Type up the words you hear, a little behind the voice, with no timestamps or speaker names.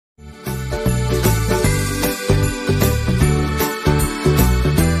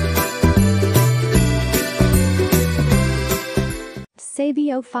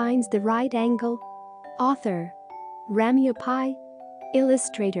Savio finds the right angle. Author: Ramya Pai.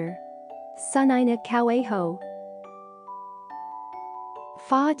 Illustrator: Sunaina Coelho.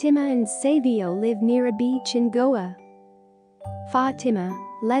 Fatima and Savio live near a beach in Goa. Fatima,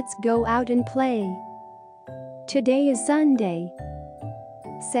 let's go out and play. Today is Sunday,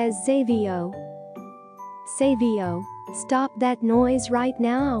 says Savio. Savio, stop that noise right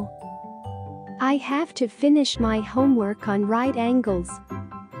now. I have to finish my homework on right angles.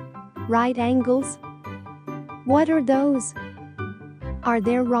 Right angles? What are those? Are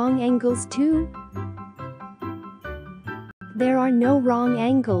there wrong angles too? There are no wrong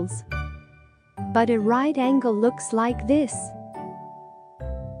angles. But a right angle looks like this.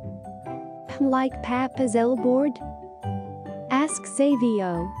 Like Pappa's elbow? Asks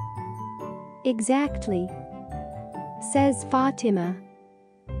Savio. Exactly, says Fatima.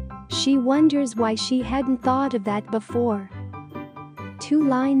 She wonders why she hadn't thought of that before. Two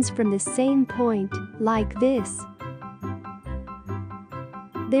lines from the same point, like this.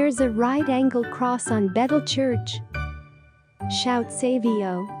 There's a right angle cross on Betul Church, shouts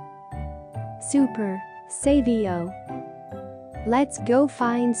Savio. Super, Savio. Let's go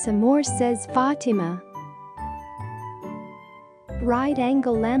find some more, says Fatima. Right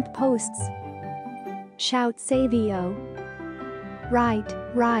angle lamp posts, shouts Savio.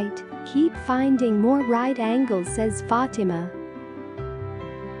 Right, keep finding more right angles, says Fatima.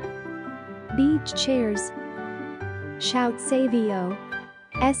 Beach chairs, shouts Savio.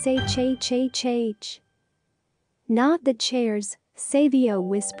 Shhh. Not the chairs, Savio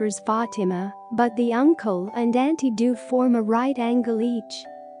whispers Fatima, but the uncle and auntie do form a right angle each.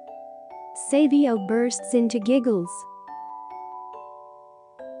 Savio bursts into giggles.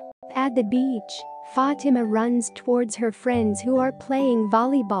 At the beach, Fatima runs towards her friends who are playing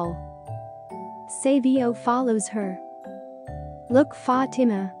volleyball. Savio follows her. Look,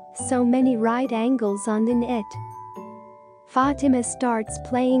 Fatima, so many right angles on the net. Fatima starts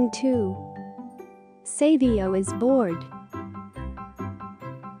playing too. Savio is bored.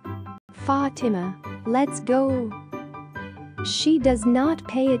 Fatima, let's go. She does not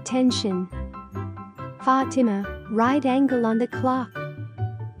pay attention. Fatima, right angle on the clock.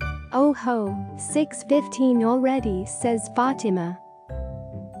 Oh ho, 6:15 already, says Fatima.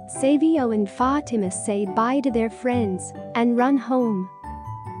 Savio and Fatima say bye to their friends and run home.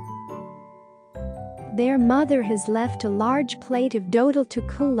 Their mother has left a large plate of dodol to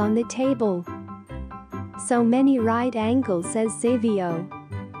cool on the table. So many right angles, says Savio.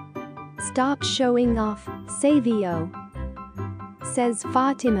 Stop showing off, Savio, says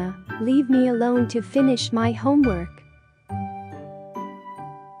Fatima. Leave me alone to finish my homework.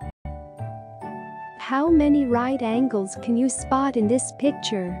 How many right angles can you spot in this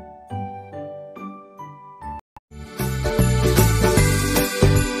picture?